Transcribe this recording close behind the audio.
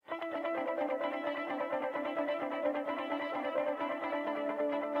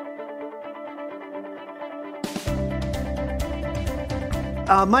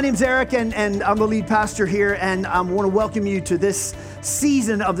My name's Eric, and I'm the lead pastor here, and I want to welcome you to this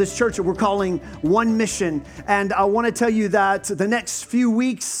season of this church that we're calling One Mission. And I want to tell you that the next few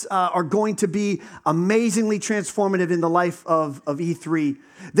weeks are going to be amazingly transformative in the life of E3.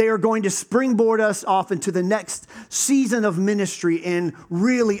 They are going to springboard us off into the next season of ministry in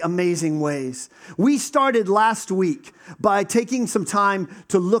really amazing ways. We started last week by taking some time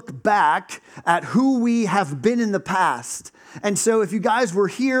to look back at who we have been in the past. And so if you guys were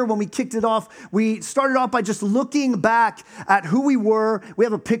here when we kicked it off, we started off by just looking back at who we were. We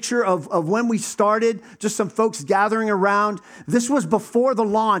have a picture of when we started, just some folks gathering around. This was before the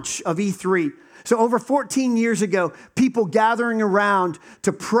launch of E3. So over 14 years ago, people gathering around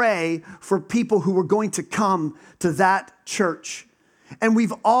to pray for people who were going to come to that church. And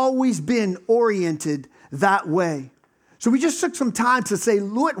we've always been oriented that way. So we just took some time to say,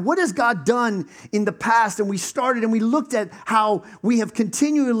 Lord, what has God done in the past? And we started and we looked at how we have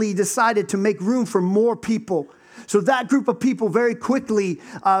continually decided to make room for more people. So that group of people very quickly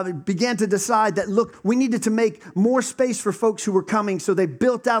began to decide that, look, we needed to make more space for folks who were coming. So they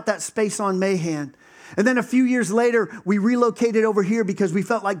built out that space on Mahan. And then a few years later, we relocated over here because we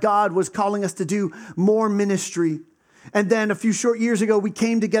felt like God was calling us to do more ministry. And then a few short years ago, we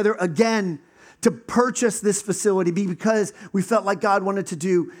came together again to purchase this facility because we felt like God wanted to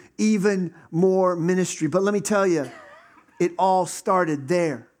do even more ministry. But let me tell you, it all started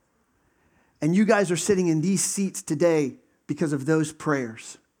there. And you guys are sitting in these seats today because of those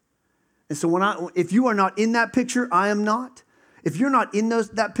prayers. And so if you are not in that picture, I am not. If you're not in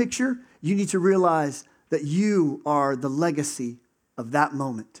that picture, you need to realize that you are the legacy of that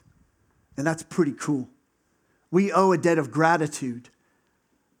moment. And that's pretty cool. We owe a debt of gratitude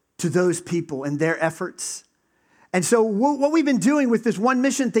to those people and their efforts. And so what we've been doing with this One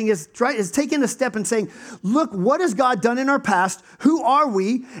Mission thing is taking a step and saying, look, what has God done in our past? Who are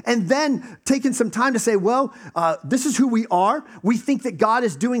we? And then taking some time to say, well, this is who we are. We think that God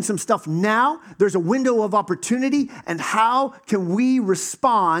is doing some stuff now. There's a window of opportunity. And how can we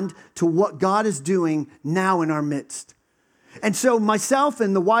respond to what God is doing now in our midst? And so myself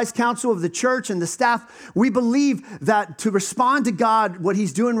and the wise counsel of the church and the staff, we believe that to respond to God, what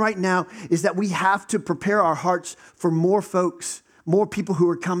he's doing right now is that we have to prepare our hearts for more folks, more people who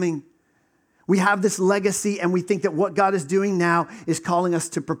are coming. We have this legacy, and we think that what God is doing now is calling us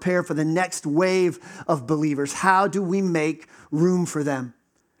to prepare for the next wave of believers. How do we make room for them?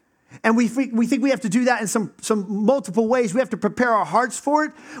 And we think we have to do that in some multiple ways. We have to prepare our hearts for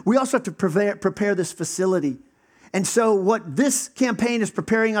it. We also have to prepare this facility. And so what this campaign is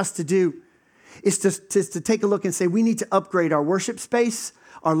preparing us to do is to take a look and say, we need to upgrade our worship space,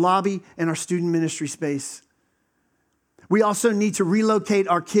 our lobby, and our student ministry space. We also need to relocate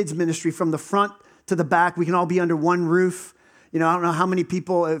our kids ministry from the front to the back. We can all be under one roof. You know, I don't know how many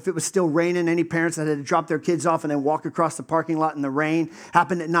people, if it was still raining, any parents that had to drop their kids off and then walk across the parking lot in the rain.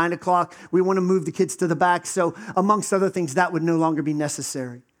 Happened at 9 o'clock. We want to move the kids to the back. So amongst other things, that would no longer be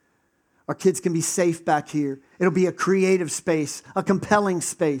necessary. Our kids can be safe back here. It'll be a creative space, a compelling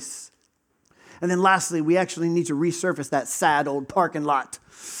space. And then lastly, we actually need to resurface that sad old parking lot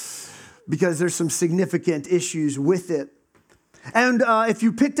because there's some significant issues with it. And if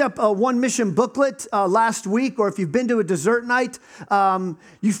you picked up a One Mission booklet last week, or if you've been to a dessert night,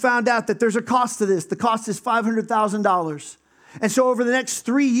 you found out that there's a cost to this. The cost is $500,000. And so over the next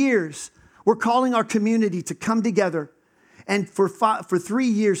 3 years, we're calling our community to come together and for 3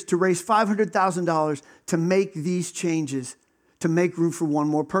 years to raise $500,000 to make these changes, to make room for one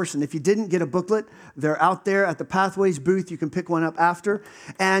more person. If you didn't get a booklet, they're out there at the Pathways booth. You can pick one up after.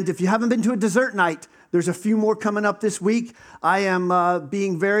 And if you haven't been to a dessert night, there's a few more coming up this week. I am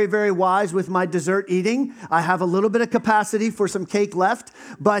being very, very wise with my dessert eating. I have a little bit of capacity for some cake left,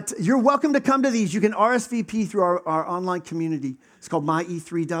 but you're welcome to come to these. You can RSVP through our online community. It's called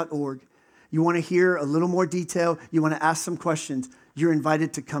mye3.org. You want to hear a little more detail, you want to ask some questions, you're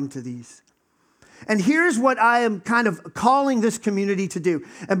invited to come to these. And here's what I am kind of calling this community to do.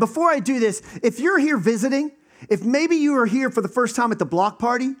 And before I do this, if you're here visiting, if maybe you are here for the first time at the block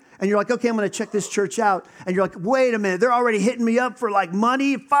party, and you're like, okay, I'm going to check this church out. And you're like, wait a minute, they're already hitting me up for like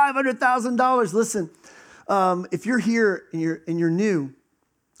money, $500,000. Listen, if you're here and you're new,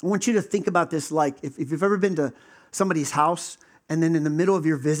 I want you to think about this like if you've ever been to somebody's house, and then in the middle of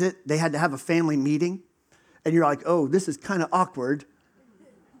your visit, they had to have a family meeting. And you're like, oh, this is kind of awkward.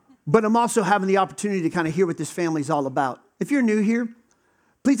 But I'm also having the opportunity to kind of hear what this family is all about. If you're new here,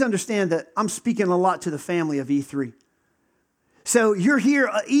 please understand that I'm speaking a lot to the family of E3. So you're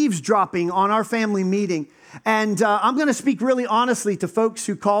here eavesdropping on our family meeting. And I'm going to speak really honestly to folks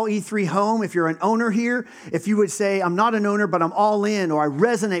who call E3 home. If you're an owner here, if you would say, I'm not an owner, but I'm all in, or I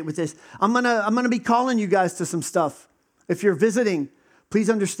resonate with this, I'm going to be calling you guys to some stuff. If you're visiting, please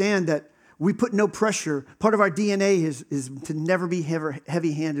understand that we put no pressure. Part of our DNA is to never be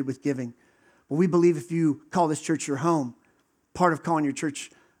heavy-handed with giving. But we believe if you call this church your home, part of calling your church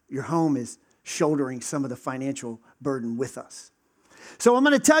your home is shouldering some of the financial burden with us. So I'm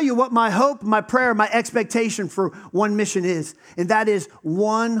going to tell you what my hope, my prayer, my expectation for One Mission is, and that is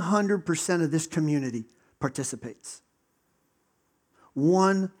 100% of this community participates.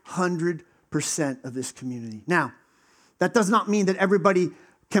 100% of this community. Now, that does not mean that everybody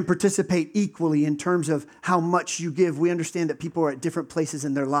can participate equally in terms of how much you give. We understand that people are at different places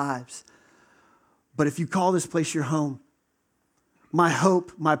in their lives. But if you call this place your home, my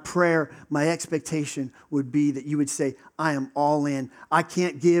hope, my prayer, my expectation would be that you would say, I am all in. I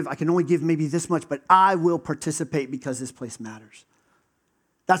can't give. I can only give maybe this much, but I will participate because this place matters.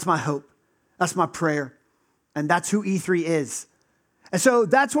 That's my hope. That's my prayer. And that's who E3 is. And so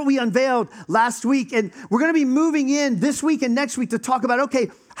that's what we unveiled last week. And we're going to be moving in this week and next week to talk about, okay,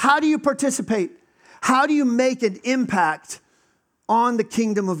 how do you participate? How do you make an impact on the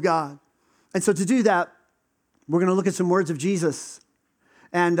kingdom of God? And so to do that, we're going to look at some words of Jesus.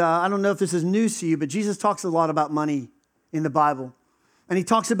 And I don't know if this is news to you, but Jesus talks a lot about money in the Bible. And he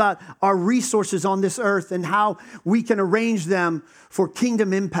talks about our resources on this earth and how we can arrange them for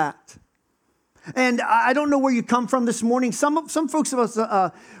kingdom impact. And I don't know where you come from this morning. Some folks of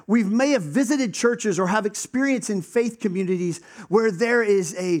us, we may have visited churches or have experience in faith communities where there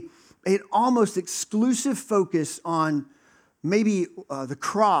is an almost exclusive focus on maybe the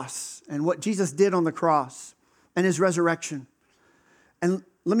cross and what Jesus did on the cross and his resurrection. And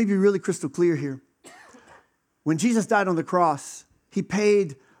let me be really crystal clear here. When Jesus died on the cross, he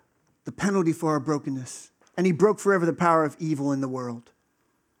paid the penalty for our brokenness, and he broke forever the power of evil in the world.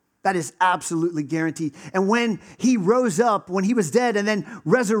 That is absolutely guaranteed. And when he rose up, when he was dead and then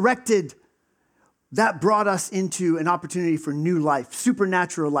resurrected, that brought us into an opportunity for new life,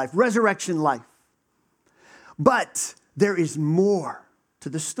 supernatural life, resurrection life. But there is more to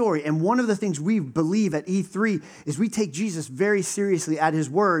the story. And one of the things we believe at E3 is we take Jesus very seriously at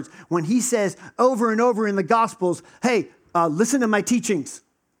his words when he says over and over in the Gospels, hey, listen to my teachings.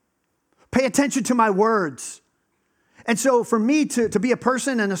 Pay attention to my words. And so for me to be a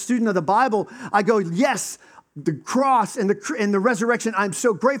person and a student of the Bible, I go, yes, the cross and the resurrection I'm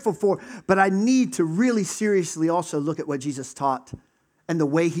so grateful for, but I need to really seriously also look at what Jesus taught and the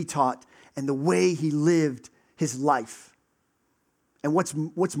way he taught and the way he lived his life. And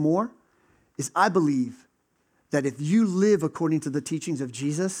what's more is I believe that if you live according to the teachings of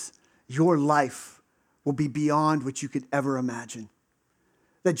Jesus, your life will be beyond what you could ever imagine.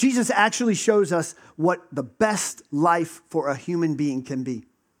 That Jesus actually shows us what the best life for a human being can be.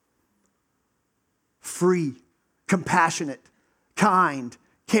 Free, compassionate, kind,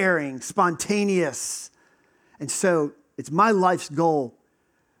 caring, spontaneous. And so it's my life's goal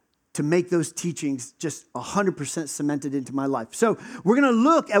to make those teachings just 100% cemented into my life. So we're going to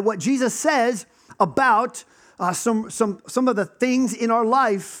look at what Jesus says about some of the things in our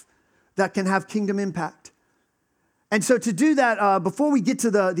life that can have kingdom impact. And so to do that, before we get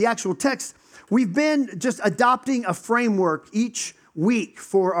to the actual text, we've been just adopting a framework each week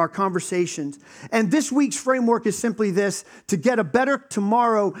for our conversations. And this week's framework is simply this: to get a better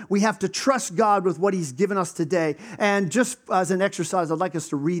tomorrow, we have to trust God with what he's given us today. And just as an exercise, I'd like us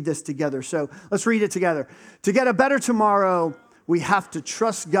to read this together. So let's read it together. To get a better tomorrow, we have to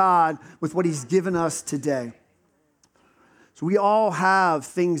trust God with what he's given us today. So we all have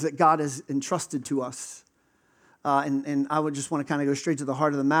things that God has entrusted to us. And I would just want to kind of go straight to the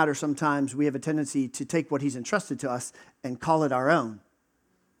heart of the matter. Sometimes we have a tendency to take what he's entrusted to us and call it our own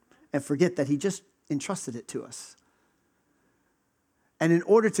and forget that he just entrusted it to us. And in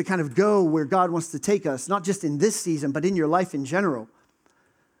order to kind of go where God wants to take us, not just in this season, but in your life in general,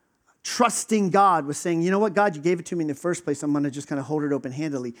 trusting God with saying, you know what, God, you gave it to me in the first place. I'm going to just kind of hold it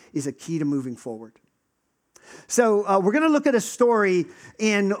open-handedly is a key to moving forward. So we're going to look at a story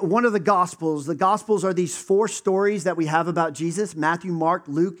in one of the Gospels. The Gospels are these 4 stories that we have about Jesus: Matthew, Mark,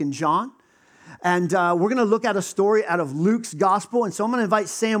 Luke, and John. And we're going to look at a story out of Luke's Gospel. And so I'm going to invite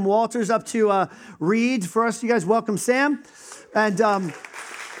Sam Walters up to read for us. You guys welcome Sam. And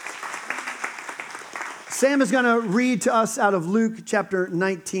Sam is going to read to us out of Luke chapter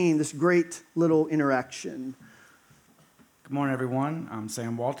 19, this great little interaction. Good morning, everyone. I'm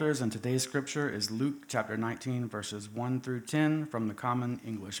Sam Walters, and today's scripture is Luke chapter 19, verses 1 through 10 from the Common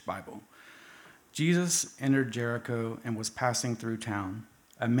English Bible. Jesus entered Jericho and was passing through town.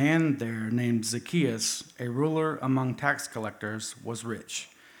 A man there named Zacchaeus, a ruler among tax collectors, was rich.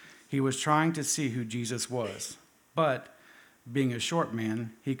 He was trying to see who Jesus was, but being a short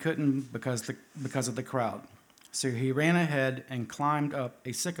man, he couldn't because of the crowd. So he ran ahead and climbed up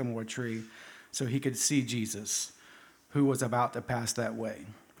a sycamore tree so he could see Jesus, who was about to pass that way.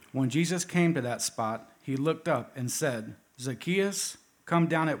 When Jesus came to that spot, he looked up and said, "Zacchaeus, come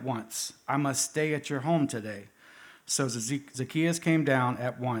down at once. I must stay at your home today." So Zacchaeus came down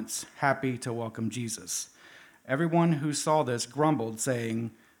at once, happy to welcome Jesus. Everyone who saw this grumbled,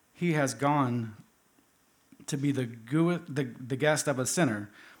 saying, "He has gone to be the guest of a sinner."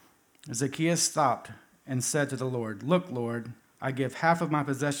 Zacchaeus stopped and said to the Lord, "Look, Lord, I give half of my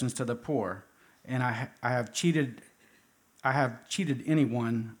possessions to the poor, and I have cheated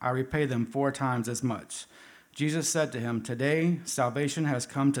anyone, I repay them 4 times as much." Jesus said to him, "Today salvation has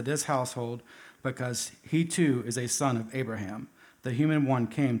come to this household, because he too is a son of Abraham. The human one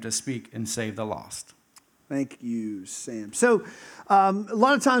came to speak and save the lost." Thank you, Sam. So a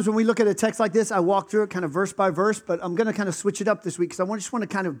lot of times when we look at a text like this, I walk through it kind of verse by verse, but I'm going to kind of switch it up this week because I just want to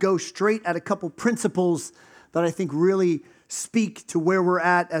kind of go straight at a couple principles that I think really speak to where we're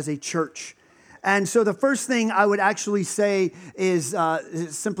at as a church. And so the first thing I would actually say is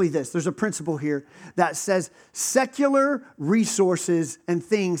simply this. There's a principle here that says secular resources and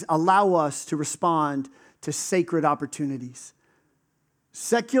things allow us to respond to sacred opportunities.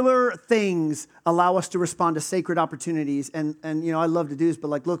 Secular things allow us to respond to sacred opportunities. And you know, I love to do this, but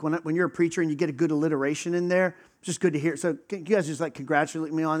like, look, when you're a preacher and you get a good alliteration in there, it's just good to hear. So can you guys just like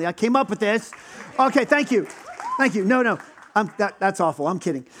congratulate me on that? I came up with this. Okay, thank you. Thank you. No, that's awful. I'm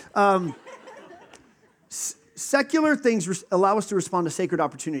kidding. Secular things allow us to respond to sacred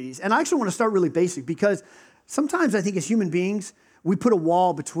opportunities. And I actually want to start really basic because sometimes I think as human beings, we put a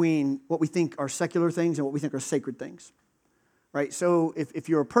wall between what we think are secular things and what we think are sacred things, right? So if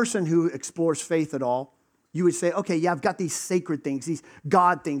you're a person who explores faith at all, you would say, okay, yeah, I've got these sacred things, these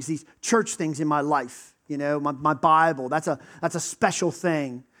God things, these church things in my life. You know, my Bible, that's a special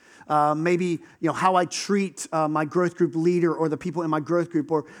thing. Maybe, you know, how I treat my growth group leader or the people in my growth group,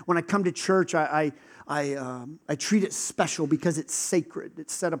 or when I come to church, I treat it special because it's sacred,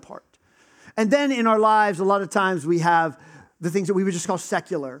 it's set apart. And then in our lives, a lot of times we have the things that we would just call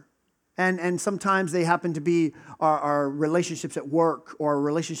secular. And sometimes they happen to be our relationships at work or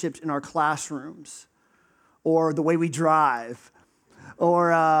relationships in our classrooms or the way we drive.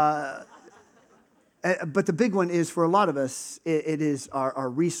 But the big one is for a lot of us, it is our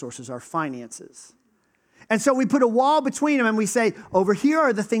resources, our finances. And so we put a wall between them and we say, over here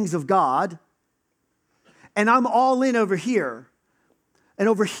are the things of God, and I'm all in over here. And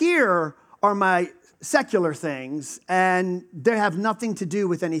over here are my secular things, and they have nothing to do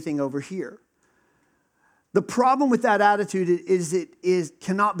with anything over here. The problem with that attitude is it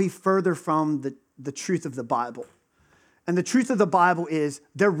cannot be further from the truth of the Bible. And the truth of the Bible is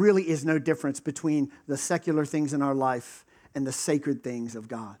there really is no difference between the secular things in our life and the sacred things of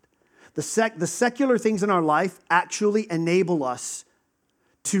God. The secular things in our life actually enable us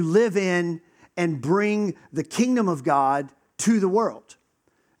to live in and bring the kingdom of God to the world.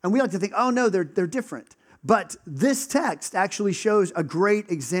 And we like to think, oh no, they're different. But this text actually shows a great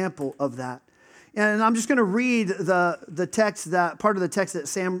example of that. And I'm just going to read the text, that part of the text that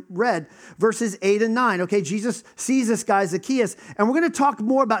Sam read, verses 8 and 9. Okay, Jesus sees this guy, Zacchaeus, and we're going to talk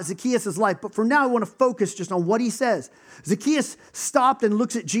more about Zacchaeus' life. But for now, I want to focus just on what he says. Zacchaeus stopped and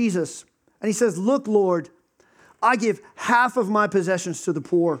looks at Jesus, and he says, "Look, Lord, I give half of my possessions to the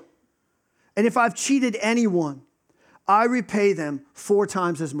poor. And if I've cheated anyone, I repay them 4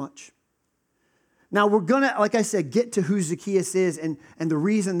 times as much." Now, we're going to, like I said, get to who Zacchaeus is and the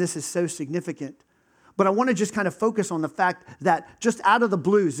reason this is so significant. But I want to just kind of focus on the fact that just out of the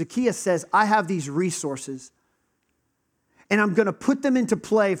blue, Zacchaeus says, I have these resources, and I'm going to put them into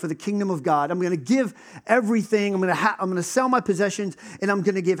play for the kingdom of God. I'm going to give everything. I'm going to sell my possessions, and I'm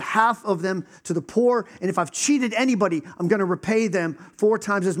going to give half of them to the poor. And if I've cheated anybody, I'm going to repay them 4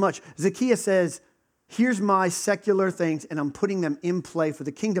 times as much. Zacchaeus says, here's my secular things, and I'm putting them in play for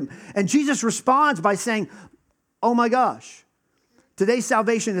the kingdom. And Jesus responds by saying, oh my gosh, today's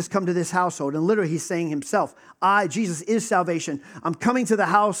salvation has come to this household. And literally he's saying himself, Jesus is salvation. I'm coming to the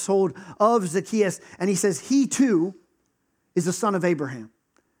household of Zacchaeus. And he says, he too is the son of Abraham.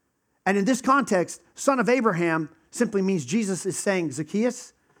 And in this context, son of Abraham simply means Jesus is saying,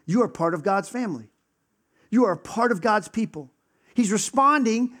 Zacchaeus, you are part of God's family. You are a part of God's people. He's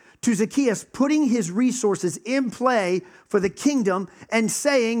responding to Zacchaeus, putting his resources in play for the kingdom and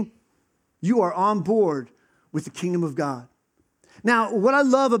saying, you are on board with the kingdom of God. Now, what I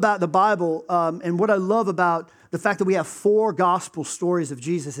love about the Bible and what I love about the fact that we have 4 gospel stories of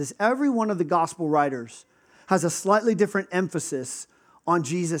Jesus is every one of the gospel writers has a slightly different emphasis on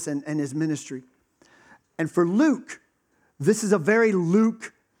Jesus and his ministry. And for Luke, this is a very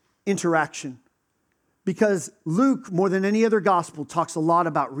Luke interaction because Luke, more than any other gospel, talks a lot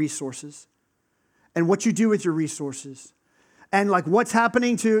about resources and what you do with your resources. And like what's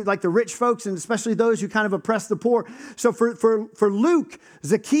happening to like the rich folks and especially those who kind of oppress the poor. So for Luke,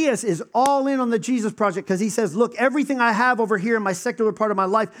 Zacchaeus is all in on the Jesus project because he says, look, everything I have over here in my secular part of my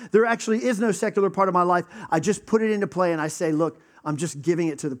life, there actually is no secular part of my life. I just put it into play and I say, look, I'm just giving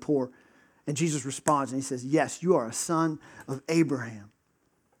it to the poor. And Jesus responds and he says, yes, you are a son of Abraham.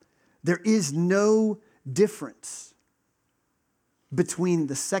 There is no difference between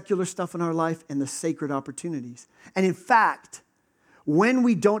the secular stuff in our life and the sacred opportunities. And in fact, when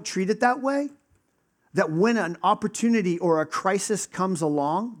we don't treat it that way, that when an opportunity or a crisis comes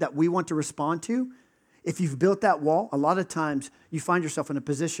along that we want to respond to, if you've built that wall, a lot of times you find yourself in a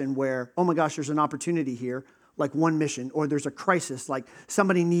position where, oh my gosh, there's an opportunity here, like One Mission, or there's a crisis, like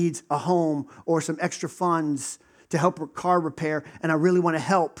somebody needs a home or some extra funds to help with car repair, and I really want to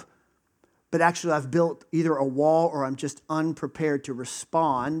help. But actually I've built either a wall or I'm just unprepared to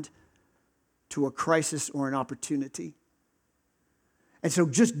respond to a crisis or an opportunity. And so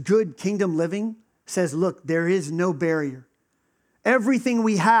just good kingdom living says, look, there is no barrier. Everything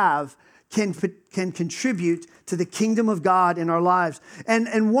we have can contribute to the kingdom of God in our lives.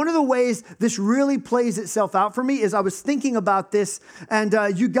 And one of the ways this really plays itself out for me is I was thinking about this, and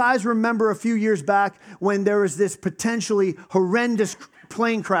you guys remember a few years back when there was this potentially horrendous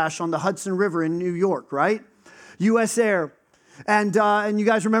plane crash on the Hudson River in New York, right? U.S. Air. And you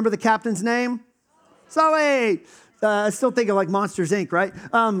guys remember the captain's name? Sully! I still think of like Monsters, Inc., right?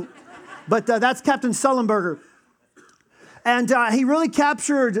 But that's Captain Sullenberger. And he really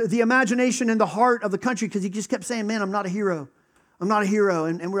captured the imagination and the heart of the country because he just kept saying, man, I'm not a hero. I'm not a hero.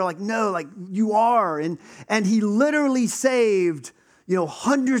 And we're like, no, like you are. And he literally saved,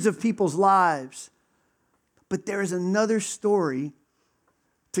 hundreds of people's lives. But there is another story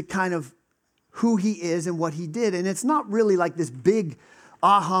to kind of who he is and what he did. And it's not really like this big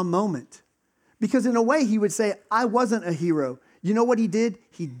aha moment. Because in a way, he would say, I wasn't a hero. You know what he did?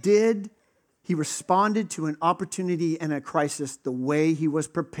 He responded to an opportunity and a crisis the way he was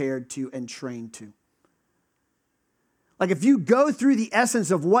prepared to and trained to. Like if you go through the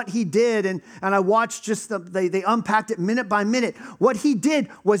essence of what he did, and I watched they unpacked it minute by minute, what he did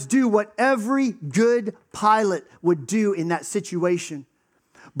was do what every good pilot would do in that situation.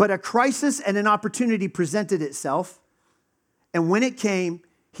 But a crisis and an opportunity presented itself. And when it came,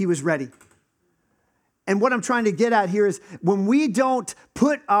 he was ready. And what I'm trying to get at here is when we don't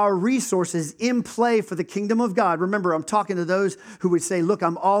put our resources in play for the kingdom of God, remember, I'm talking to those who would say, look,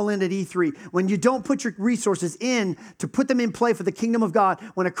 I'm all in at E3. When you don't put your resources in to put them in play for the kingdom of God,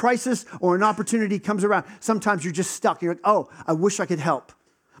 when a crisis or an opportunity comes around, sometimes you're just stuck. You're like, oh, I wish I could help.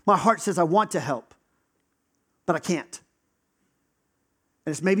 My heart says I want to help, but I can't.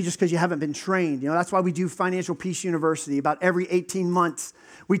 And it's maybe just because you haven't been trained. That's why we do Financial Peace University. About every 18 months,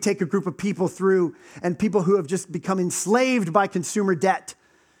 we take a group of people through, and people who have just become enslaved by consumer debt.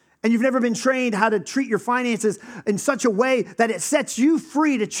 And you've never been trained how to treat your finances in such a way that it sets you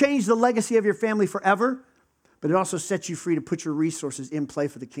free to change the legacy of your family forever, but it also sets you free to put your resources in play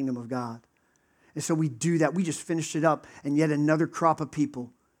for the kingdom of God. And so we do that. We just finished it up, and yet another crop of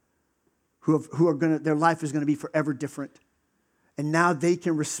people who are going to, their life is going to be forever different. And now they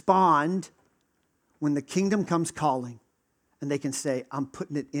can respond when the kingdom comes calling, and they can say, I'm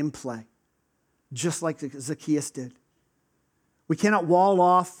putting it in play, just like Zacchaeus did. We cannot wall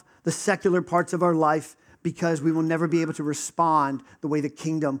off the secular parts of our life because we will never be able to respond the way the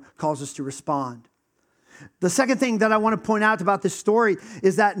kingdom calls us to respond. The second thing that I want to point out about this story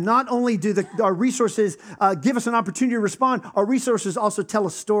is that not only do our resources give us an opportunity to respond, our resources also tell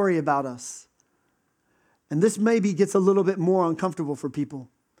a story about us. And this maybe gets a little bit more uncomfortable for people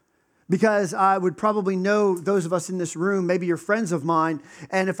because I would probably know those of us in this room, maybe you're friends of mine,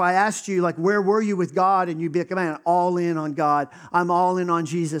 and if I asked you, like, where were you with God? And you'd be like, man, all in on God. I'm all in on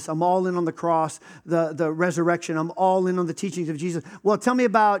Jesus. I'm all in on the cross, the resurrection. I'm all in on the teachings of Jesus. Well, tell me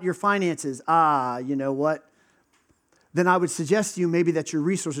about your finances. You know what? Then I would suggest to you maybe that your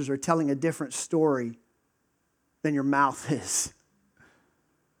resources are telling a different story than your mouth is.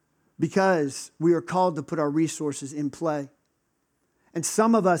 Because we are called to put our resources in play. And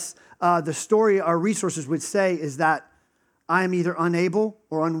some of us, the story our resources would say is that I am either unable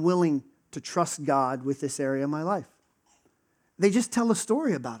or unwilling to trust God with this area of my life. They just tell a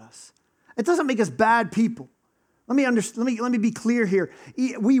story about us. It doesn't make us bad people. Let me be clear here.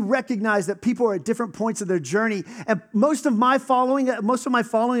 We recognize that people are at different points of their journey, and most of my following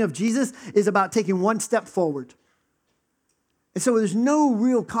of Jesus is about taking one step forward. And so there's no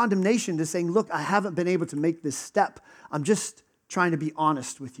real condemnation to saying, look, I haven't been able to make this step. I'm just trying to be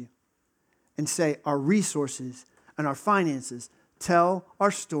honest with you and say our resources and our finances tell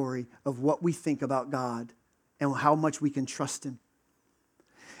our story of what we think about God and how much we can trust him.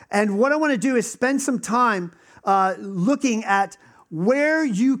 And what I want to do is spend some time looking at where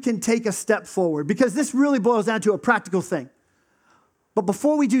you can take a step forward, because this really boils down to a practical thing. But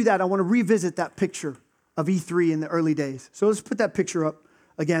before we do that, I want to revisit that picture of E3 in the early days. So let's put that picture up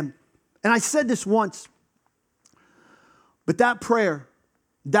again. And I said this once, but that prayer,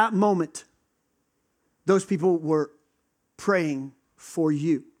 that moment, those people were praying for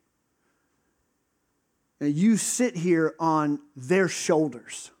you. And you sit here on their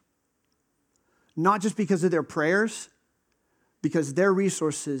shoulders, not just because of their prayers, because their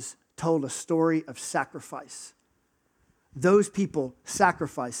resources told a story of sacrifice. Those people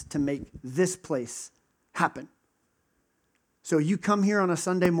sacrificed to make this place happen. So you come here on a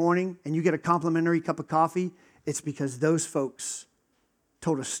Sunday morning and you get a complimentary cup of coffee, it's because those folks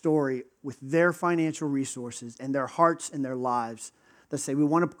told a story with their financial resources and their hearts and their lives that say, we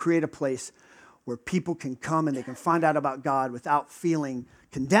want to create a place where people can come and they can find out about God without feeling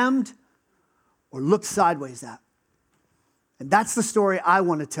condemned or looked sideways at. And that's the story I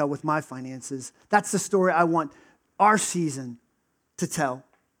want to tell with my finances. That's the story I want our season to tell.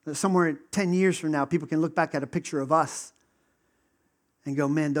 Somewhere 10 years from now, people can look back at a picture of us and go,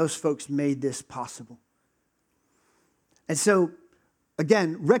 man, those folks made this possible. And so,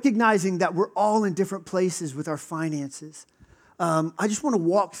 again, recognizing that we're all in different places with our finances, I just want to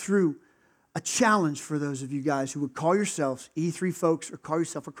walk through a challenge for those of you guys who would call yourselves E3 folks or call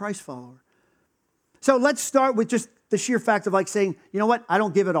yourself a Christ follower. So let's start with just the sheer fact of like saying, you know what? I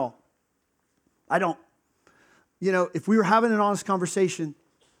don't give it all. I don't. You know, if we were having an honest conversation,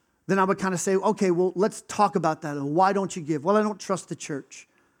 then I would kind of say, okay, well, let's talk about that. Why don't you give? Well, I don't trust the church.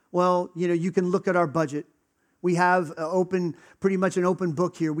 Well, you know, you can look at our budget. We have pretty much an open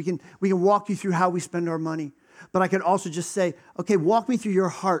book here. We can walk you through how we spend our money. But I could also just say, okay, walk me through your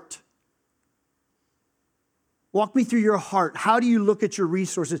heart. Walk me through your heart. How do you look at your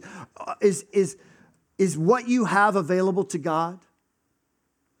resources? Is what you have available to God?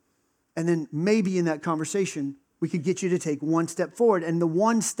 And then maybe in that conversation, we could get you to take one step forward. And the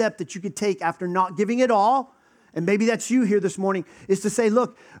one step that you could take after not giving it all, and maybe that's you here this morning, is to say,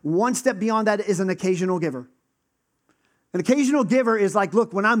 look, one step beyond that is an occasional giver. An occasional giver is like,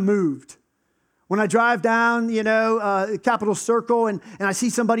 look, when I'm moved, when I drive down, Capitol Circle and I see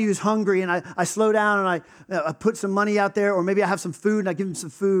somebody who's hungry and I slow down and I put some money out there, or maybe I have some food and I give them some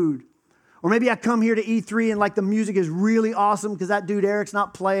food. Or maybe I come here to E3 and like the music is really awesome because that dude Eric's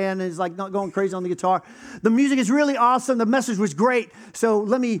not playing and is like not going crazy on the guitar. The music is really awesome. The message was great. So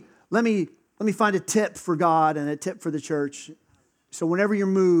let me find a tip for God and a tip for the church. So whenever you're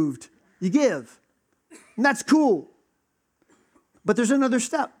moved, you give. And that's cool. But there's another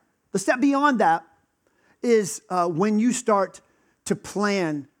step. The step beyond that is when you start to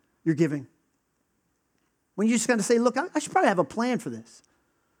plan your giving. When you just kind of say, look, I should probably have a plan for this.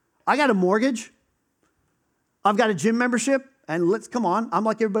 I got a mortgage. I've got a gym membership. And come on, I'm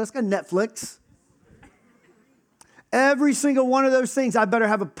like everybody else, got Netflix. Every single one of those things, I better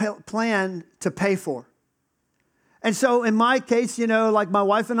have a plan to pay for. And so in my case, like my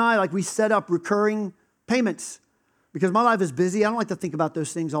wife and I, we set up recurring payments because my life is busy. I don't like to think about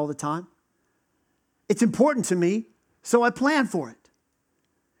those things all the time. It's important to me, so I plan for it.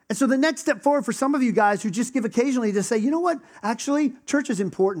 And so the next step forward for some of you guys who just give occasionally to say, you know what? Actually, church is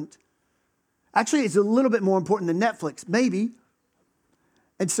important. Actually, it's a little bit more important than Netflix, maybe.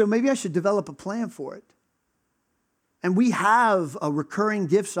 And so maybe I should develop a plan for it. And we have a recurring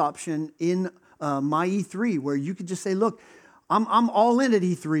gifts option in my E3 where you could just say, look, I'm all in at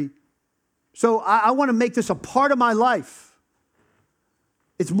E3. So I want to make this a part of my life.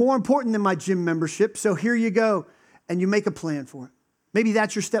 It's more important than my gym membership. So here you go. And you make a plan for it. Maybe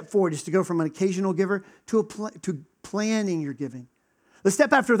that's your step forward, is to go from an occasional giver to planning your giving. The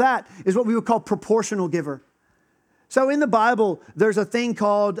step after that is what we would call proportional giver. So in the Bible, there's a thing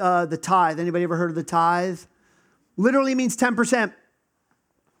called the tithe. Anybody ever heard of the tithe? Literally means 10%.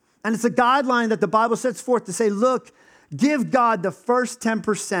 And it's a guideline that the Bible sets forth to say, look, give God the first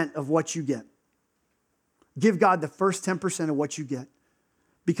 10% of what you get. Give God the first 10% of what you get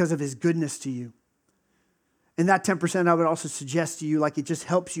because of his goodness to you. And that 10%, I would also suggest to you, it just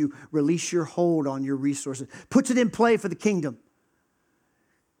helps you release your hold on your resources, puts it in play for the kingdom.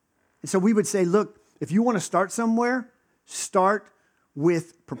 And so we would say, look, if you want to start somewhere, start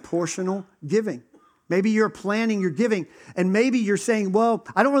with proportional giving. Maybe you're planning your giving, and maybe you're saying, well,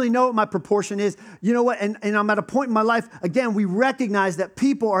 I don't really know what my proportion is. You know what? And I'm at a point in my life, again, we recognize that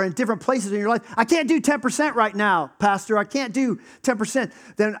people are in different places in your life. I can't do 10% right now, Pastor. I can't do 10%.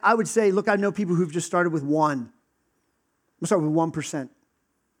 Then I would say, look, I know people who've just started with 1. I'm going to start with 1%.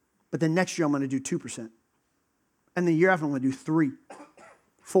 But then next year, I'm going to do 2%. And the year after, I'm going to do 3,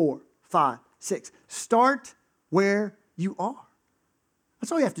 4, 5, 6. Start where you are.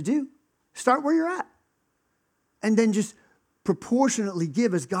 That's all you have to do. Start where you're at. And then just proportionately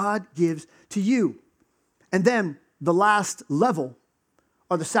give as God gives to you. And then the last level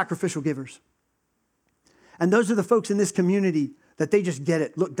are the sacrificial givers. And those are the folks in this community that they just get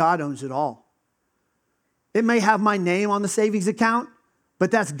it. Look, God owns it all. It may have my name on the savings account,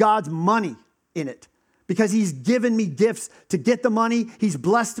 but that's God's money in it because he's given me gifts to get the money. He's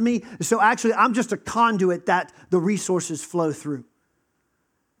blessed me. So actually, I'm just a conduit that the resources flow through.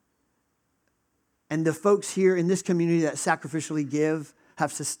 And the folks here in this community that sacrificially give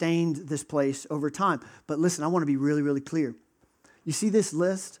have sustained this place over time. But listen, I want to be really, really clear. You see this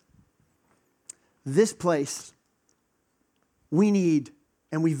list? This place, we need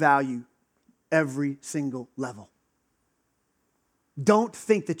and we value every single level. Don't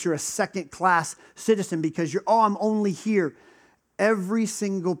think that you're a second-class citizen because I'm only here. Every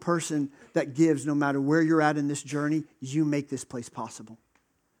single person that gives, no matter where you're at in this journey, you make this place possible.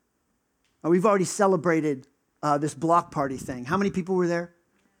 We've already celebrated this block party thing. How many people were there?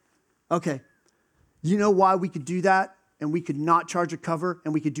 Okay. You know why we could do that and we could not charge a cover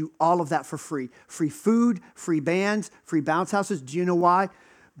and we could do all of that for free? Free food, free bands, free bounce houses. Do you know why?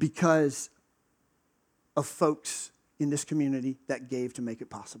 Because of folks in this community that gave to make it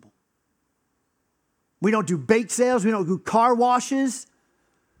possible. We don't do bake sales. We don't do car washes.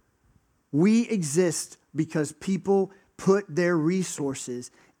 We exist because people put their resources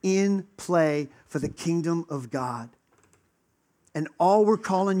in play for the kingdom of God. And all we're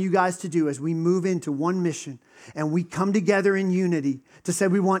calling you guys to do as we move into one mission and we come together in unity to say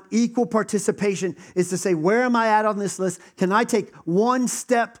we want equal participation is to say, where am I at on this list? Can I take one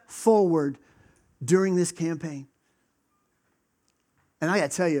step forward during this campaign? And I got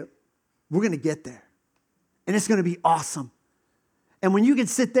to tell you, we're going to get there. And it's going to be awesome. And when you can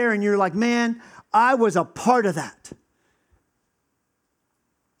sit there and you're like, man, I was a part of that.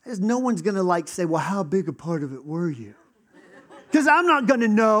 No one's going to say, well, how big a part of it were you? Because I'm not going to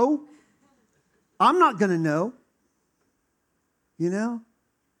know. I'm not going to know. You know?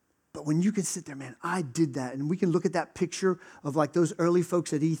 But when you can sit there, man, I did that. And we can look at that picture of those early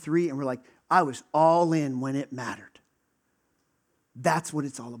folks at E3 and we're like, I was all in when it mattered. That's what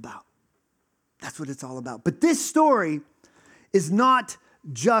it's all about. That's what it's all about. But this story is not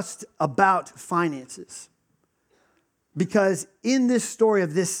just about finances. Because in this story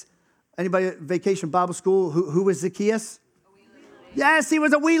of this, anybody at Vacation Bible School, who was Zacchaeus? Yes, he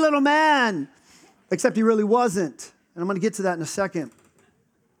was a wee little man. Except he really wasn't. And I'm going to get to that in a second.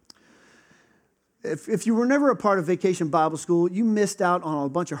 If you were never a part of Vacation Bible School, you missed out on a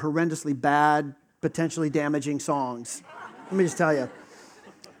bunch of horrendously bad, potentially damaging songs. Let me just tell you.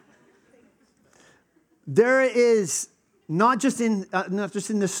 There is not just in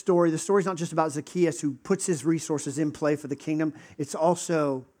this story. The story's not just about Zacchaeus who puts his resources in play for the kingdom. It's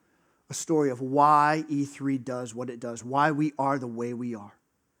also a story of why E3 does what it does, why we are the way we are.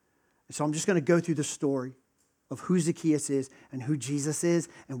 And so I'm just going to go through the story of who Zacchaeus is and who Jesus is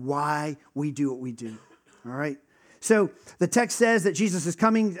and why we do what we do. All right? So the text says that Jesus is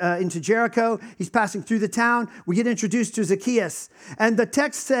coming into Jericho. He's passing through the town. We get introduced to Zacchaeus. And the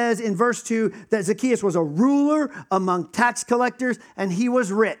text says in verse 2 that Zacchaeus was a ruler among tax collectors and he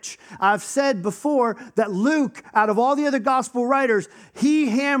was rich. I've said before that Luke, out of all the other gospel writers, he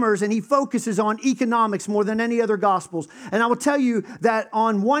hammers and he focuses on economics more than any other gospels. And I will tell you that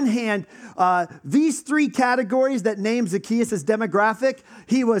on one hand, these three categories that name Zacchaeus' demographic,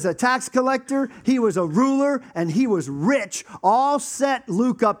 he was a tax collector, he was a ruler, and he was rich, all set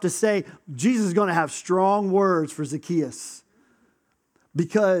Luke up to say Jesus is going to have strong words for Zacchaeus.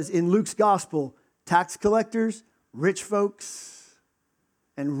 Because in Luke's gospel, tax collectors, rich folks,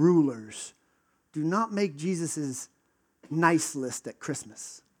 and rulers do not make Jesus' nice list at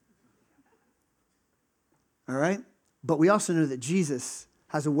Christmas. All right? But we also know that Jesus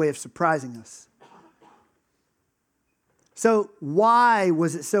has a way of surprising us. So why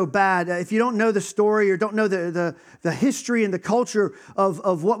was it so bad? If you don't know the story or don't know the history and the culture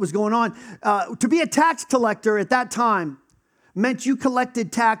of what was going on, to be a tax collector at that time meant you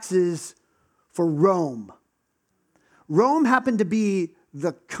collected taxes for Rome. Rome happened to be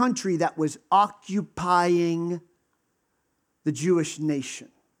the country that was occupying the Jewish nation.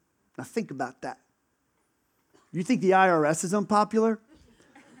 Now think about that. You think the IRS is unpopular?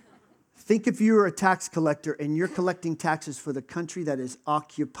 Think if you were a tax collector and you're collecting taxes for the country that is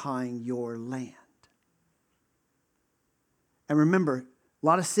occupying your land. And remember, a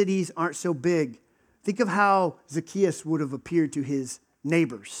lot of cities aren't so big. Think of how Zacchaeus would have appeared to his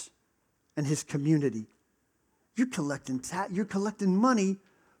neighbors and his community. You're collecting money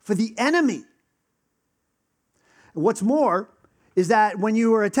for the enemy. And what's more is that when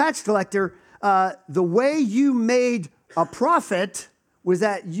you were a tax collector, the way you made a profit was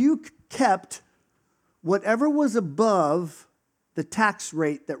that you kept whatever was above the tax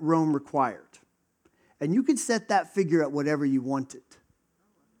rate that Rome required. And you could set that figure at whatever you wanted.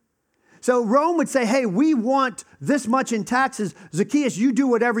 So Rome would say, hey, we want this much in taxes. Zacchaeus, you do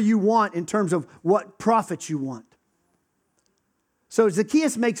whatever you want in terms of what profits you want. So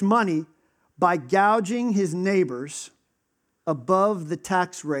Zacchaeus makes money by gouging his neighbors above the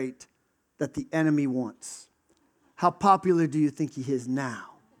tax rate that the enemy wants. How popular do you think he is now?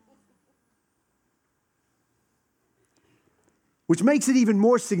 Which makes it even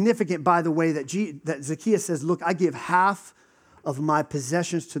more significant, by the way, that Zacchaeus says, look, I give half of my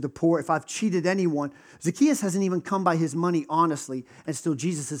possessions to the poor. If I've cheated anyone, Zacchaeus hasn't even come by his money honestly, and still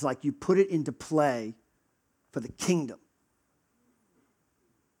Jesus is like, you put it into play for the kingdom.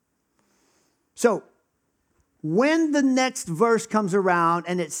 So, when the next verse comes around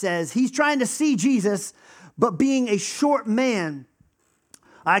and it says, he's trying to see Jesus, but being a short man,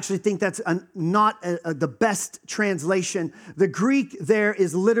 I actually think that's not the best translation. The Greek there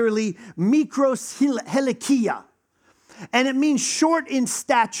is literally mikros helikia, and it means short in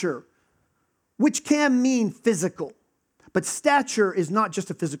stature, which can mean physical. But stature is not just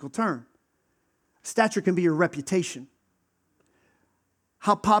a physical term. Stature can be your reputation.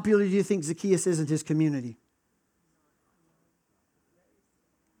 How popular do you think Zacchaeus is in his community?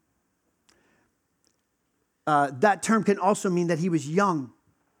 That term can also mean that he was young.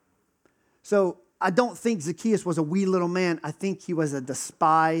 So I don't think Zacchaeus was a wee little man. I think he was a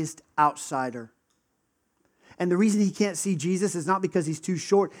despised outsider. And the reason he can't see Jesus is not because he's too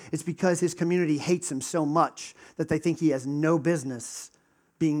short. It's because his community hates him so much that they think he has no business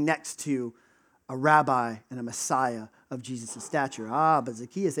being next to a rabbi and a Messiah of Jesus' stature. But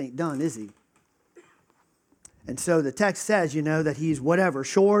Zacchaeus ain't done, is he? And so the text says, that he's whatever,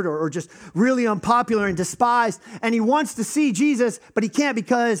 short or just really unpopular and despised. And he wants to see Jesus, but he can't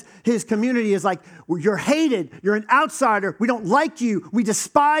because his community is like, well, you're hated. You're an outsider. We don't like you. We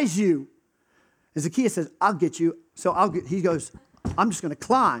despise you. And Zacchaeus says, I'll get you. So he goes, I'm just going to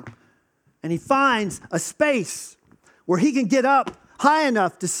climb. And he finds a space where he can get up high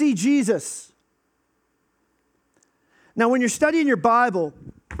enough to see Jesus. Now, when you're studying your Bible,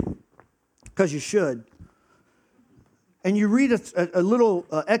 because you should, and you read a little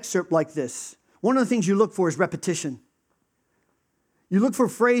excerpt like this, one of the things you look for is repetition. You look for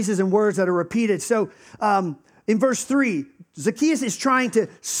phrases and words that are repeated. So in verse 3, Zacchaeus is trying to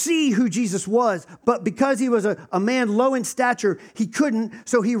see who Jesus was, but because he was a man low in stature, he couldn't.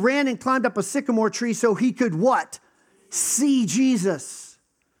 So he ran and climbed up a sycamore tree so he could what? See Jesus.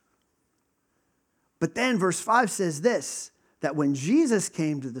 But then verse 5 says this, that when Jesus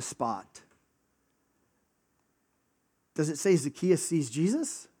came to the spot, does it say Zacchaeus sees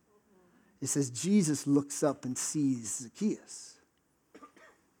Jesus? It says Jesus looks up and sees Zacchaeus.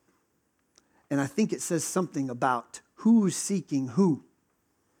 And I think it says something about who's seeking who.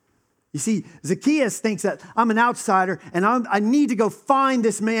 You see, Zacchaeus thinks that I'm an outsider and I need to go find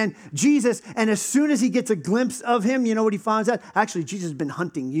this man, Jesus. And as soon as he gets a glimpse of him, you know what he finds out? Actually, Jesus has been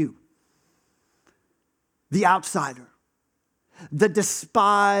hunting you. The outsider. The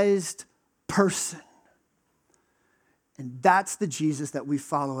despised person. And that's the Jesus that we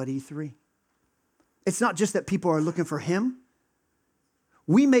follow at E3. It's not just that people are looking for him.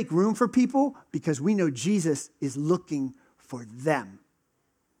 We make room for people because we know Jesus is looking for them.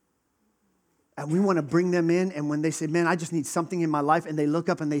 And we want to bring them in. And when they say, man, I just need something in my life, and they look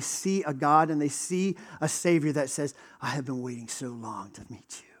up and they see a God and they see a Savior that says, I have been waiting so long to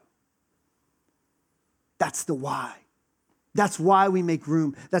meet you. That's the why. That's why we make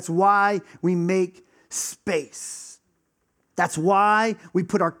room. That's why we make space. That's why we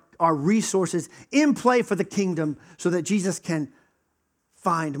put our resources in play for the kingdom so that Jesus can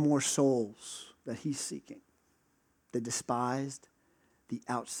find more souls that he's seeking. The despised, the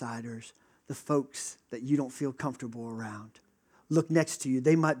outsiders, the folks that you don't feel comfortable around. Look next to you.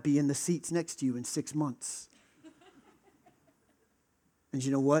 They might be in the seats next to you in 6 months. And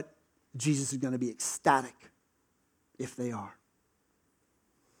you know what? Jesus is going to be ecstatic if they are.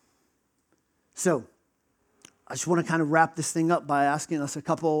 So I just want to kind of wrap this thing up by asking us a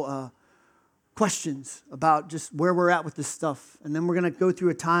couple questions about just where we're at with this stuff. And then we're going to go through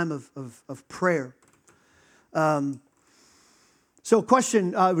a time of prayer. So a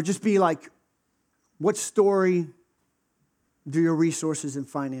question would just be like, what story do your resources and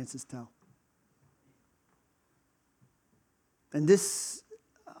finances tell? And this,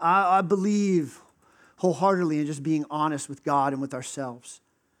 I believe wholeheartedly in just being honest with God and with ourselves.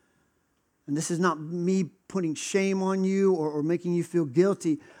 And this is not me putting shame on you or making you feel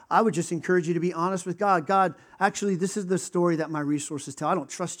guilty. I would just encourage you to be honest with God. God, actually, this is the story that my resources tell. I don't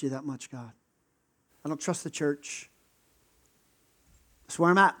trust you that much, God. I don't trust the church. That's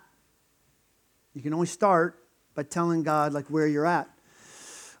where I'm at. You can only start by telling God like where you're at.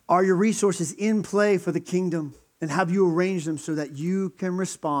 Are your resources in play for the kingdom? And have you arranged them so that you can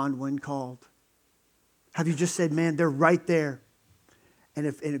respond when called? Have you just said, man, they're right there. And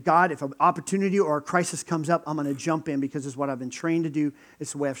if an opportunity or a crisis comes up, I'm going to jump in because it's what I've been trained to do.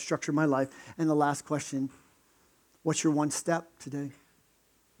 It's the way I've structured my life. And the last question, what's your one step today?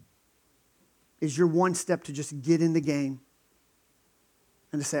 Is your one step to just get in the game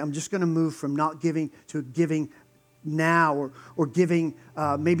and to say, I'm just going to move from not giving to giving now or giving,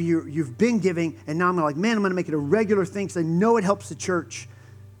 maybe you've been giving and now I'm like, man, I'm going to make it a regular thing because I know it helps the church.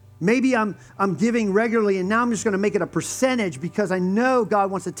 Maybe I'm giving regularly and now I'm just going to make it a percentage because I know God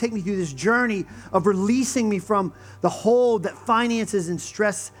wants to take me through this journey of releasing me from the hold that finances and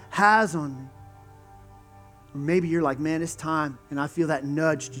stress has on me. Or maybe you're like, man, it's time. And I feel that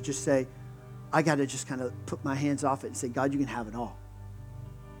nudge to just say, I got to just kind of put my hands off it and say, God, you can have it all.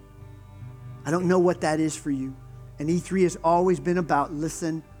 I don't know what that is for you. And E3 has always been about,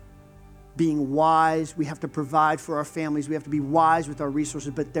 listen, being wise. We have to provide for our families. We have to be wise with our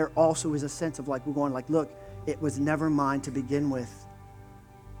resources. But there also is a sense of like, we're going like, look, it was never mine to begin with.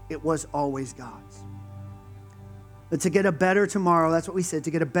 It was always God's. But to get a better tomorrow, that's what we said.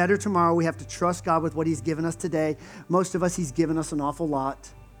 To get a better tomorrow, we have to trust God with what he's given us today. Most of us, he's given us an awful lot.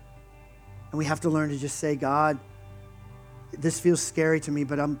 And we have to learn to just say, God, this feels scary to me,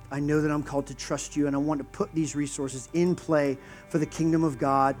 but I know that I'm called to trust you, and I want to put these resources in play for the kingdom of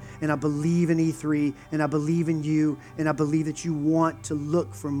God. And I believe in E3, and I believe in you, and I believe that you want to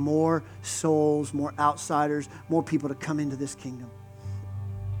look for more souls, more outsiders, more people to come into this kingdom.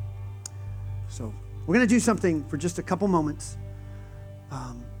 So we're going to do something for just a couple moments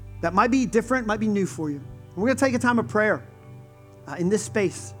that might be different, might be new for you. We're going to take a time of prayer in this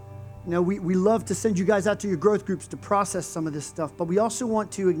space. You know, we love to send you guys out to your growth groups to process some of this stuff, but we also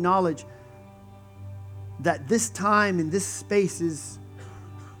want to acknowledge that this time in this space is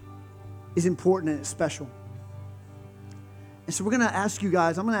important and it's special. And so we're going to ask you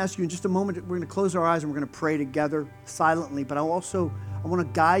guys, I'm going to ask you in just a moment, we're going to close our eyes and we're going to pray together silently, but I want to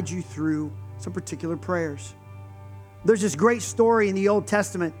guide you through some particular prayers. There's this great story in the Old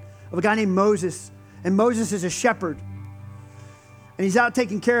Testament of a guy named Moses, and Moses is a shepherd. And he's out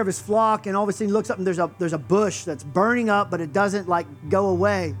taking care of his flock, and all of a sudden he looks up and there's a bush that's burning up, but it doesn't like go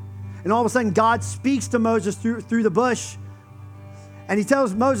away. And all of a sudden God speaks to Moses through the bush. And he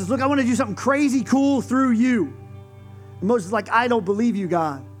tells Moses, look, I want to do something crazy cool through you. And Moses is like, I don't believe you,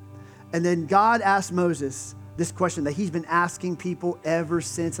 God. And then God asked Moses this question that he's been asking people ever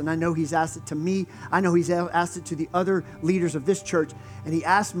since. And I know he's asked it to me. I know he's asked it to the other leaders of this church. And he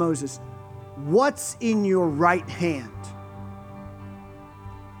asked Moses, what's in your right hand?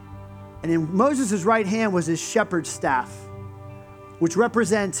 And in Moses' right hand was his shepherd's staff, which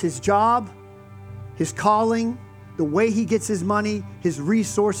represents his job, his calling, the way he gets his money, his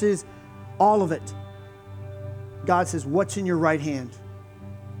resources, all of it. God says, what's in your right hand?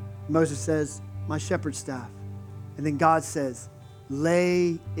 Moses says, my shepherd's staff. And then God says,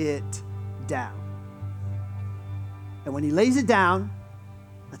 lay it down. And when he lays it down,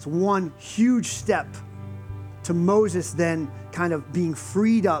 that's one huge step to Moses then kind of being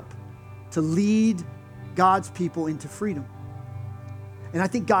freed up to lead God's people into freedom. And I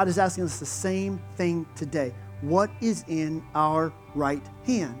think God is asking us the same thing today. What is in our right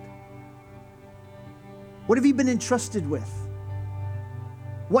hand? What have you been entrusted with?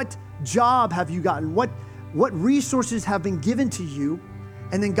 What job have you gotten? What resources have been given to you?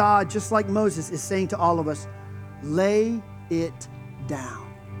 And then God, just like Moses, is saying to all of us, lay it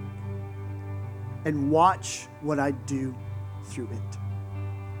down and watch what I do through it.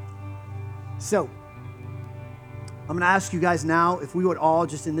 So, I'm going to ask you guys now if we would all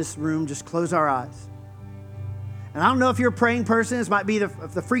just in this room just close our eyes. And I don't know if you're a praying person. This might be the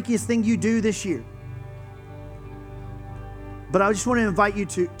freakiest thing you do this year. But I just want to invite you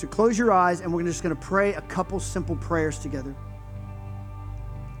to close your eyes, and we're just going to pray a couple simple prayers together.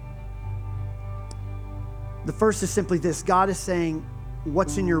 The first is simply this: God is saying,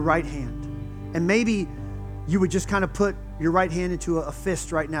 what's in your right hand? And maybe you would just kind of put your right hand into a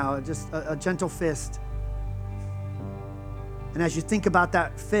fist right now, just a gentle fist. And as you think about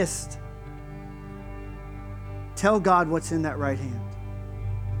that fist, tell God what's in that right hand.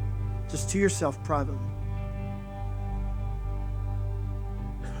 Just to yourself privately.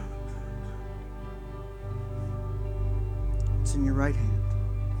 It's in your right hand.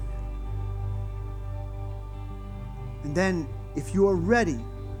 And then if you are ready,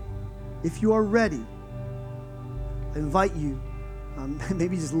 I invite you,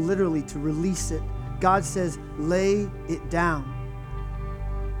 maybe just literally to release it. God says, lay it down.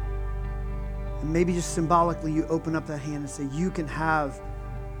 And maybe just symbolically you open up that hand and say, you can have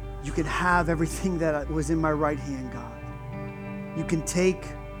everything that was in my right hand, God. You can take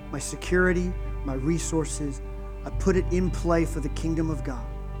my security, my resources. I put it in play for the kingdom of God.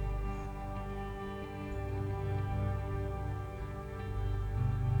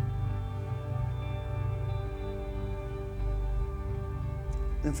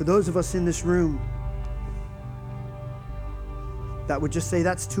 And for those of us in this room that would just say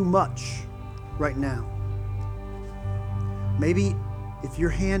that's too much right now, maybe if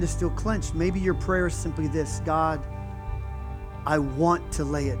your hand is still clenched, maybe your prayer is simply this: God, I want to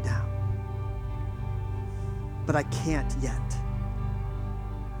lay it down, but I can't yet.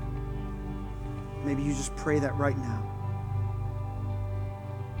 Maybe you just pray that right now.